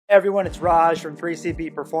Everyone, it's Raj from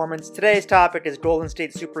 3CB Performance. Today's topic is Golden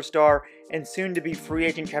State superstar and soon-to-be free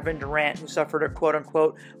agent Kevin Durant, who suffered a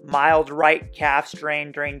quote-unquote mild right calf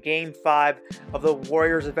strain during Game 5 of the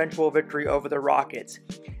Warriors' eventual victory over the Rockets.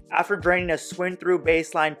 After draining a swing-through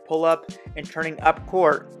baseline pull-up and turning up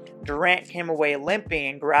court, Durant came away limping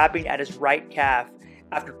and grabbing at his right calf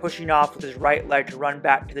after pushing off with his right leg to run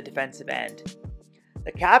back to the defensive end.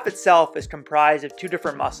 The calf itself is comprised of two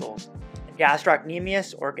different muscles: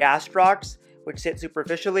 gastrocnemius or gastrocs, which sit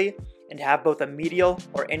superficially and have both a medial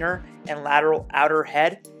or inner and lateral outer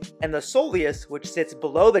head, and the soleus, which sits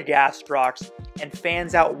below the gastrocs and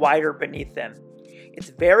fans out wider beneath them. It's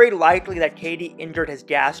very likely that KD injured his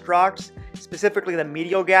gastrocs, specifically the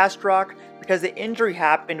medial gastroc, because the injury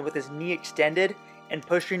happened with his knee extended and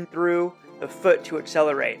pushing through the foot to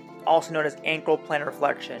accelerate, also known as ankle plantar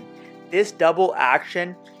flexion. This double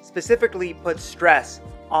action specifically puts stress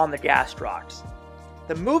on the gastrocs.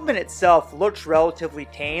 The movement itself looks relatively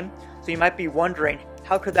tame, so you might be wondering,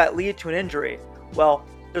 how could that lead to an injury? Well,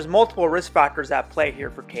 there's multiple risk factors at play here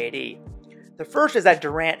for KD. The first is that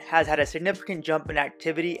Durant has had a significant jump in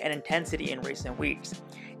activity and intensity in recent weeks.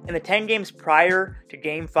 In the 10 games prior to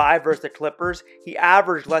Game 5 versus the Clippers, he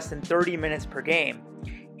averaged less than 30 minutes per game.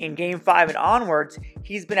 In Game 5 and onwards,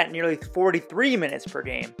 he's been at nearly 43 minutes per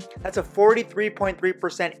game. That's a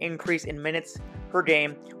 43.3% increase in minutes per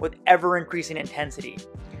game with ever-increasing intensity.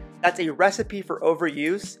 That's a recipe for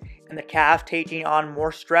overuse and the calf taking on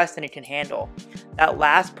more stress than it can handle. That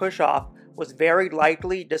last push-off was very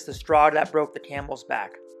likely just the straw that broke the camel's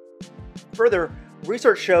back. Further,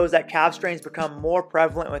 research shows that calf strains become more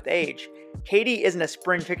prevalent with age. KD isn't a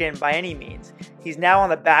spring chicken by any means. He's now on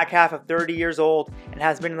the back half of 30 years old and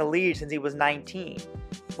has been in the league since he was 19.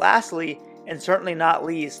 Lastly, and certainly not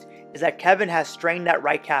least, is that Kevin has strained that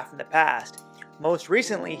right calf in the past. Most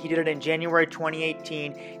recently, he did it in January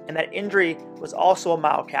 2018, and that injury was also a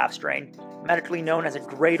mild calf strain, medically known as a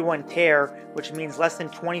grade 1 tear, which means less than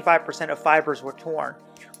 25% of fibers were torn.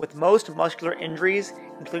 With most muscular injuries,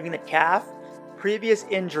 including the calf, previous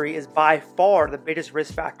injury is by far the biggest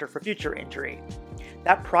risk factor for future injury.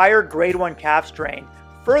 That prior grade 1 calf strain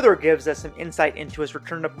further gives us some insight into his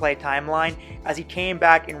return to play timeline, as he came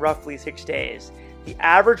back in roughly 6 days. The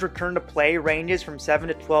average return to play ranges from 7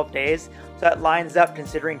 to 12 days, so that lines up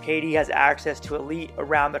considering KD has access to elite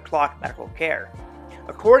around-the-clock medical care.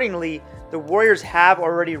 Accordingly, the Warriors have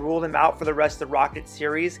already ruled him out for the rest of the Rockets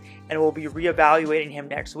series and will be reevaluating him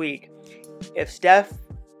next week. If Steph,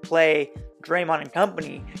 Clay, Draymond and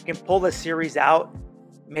company can pull the series out,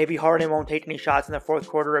 maybe Harden won't take any shots in the fourth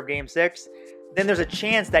quarter of Game 6, then there's a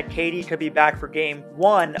chance that KD could be back for Game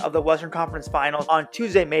 1 of the Western Conference Finals on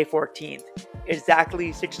Tuesday, May 14th,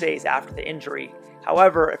 exactly 6 days after the injury.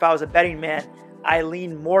 However, if I was a betting man, I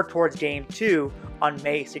lean more towards Game 2 on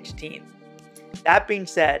May 16th. That being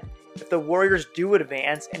said, if the Warriors do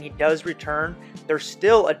advance and he does return, there's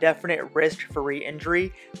still a definite risk for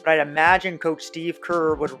re-injury, but I'd imagine Coach Steve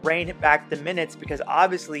Kerr would rein back the minutes because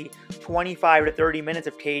obviously 25 to 30 minutes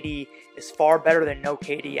of KD is far better than no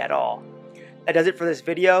KD at all. That does it for this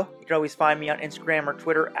video. You can always find me on Instagram or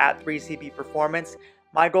Twitter at 3CB Performance.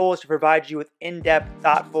 My goal is to provide you with in-depth,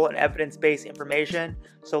 thoughtful, and evidence-based information,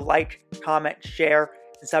 so like, comment, share,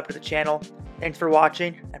 and sub to the channel. Thanks for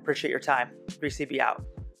watching. I appreciate your time. 3CB out.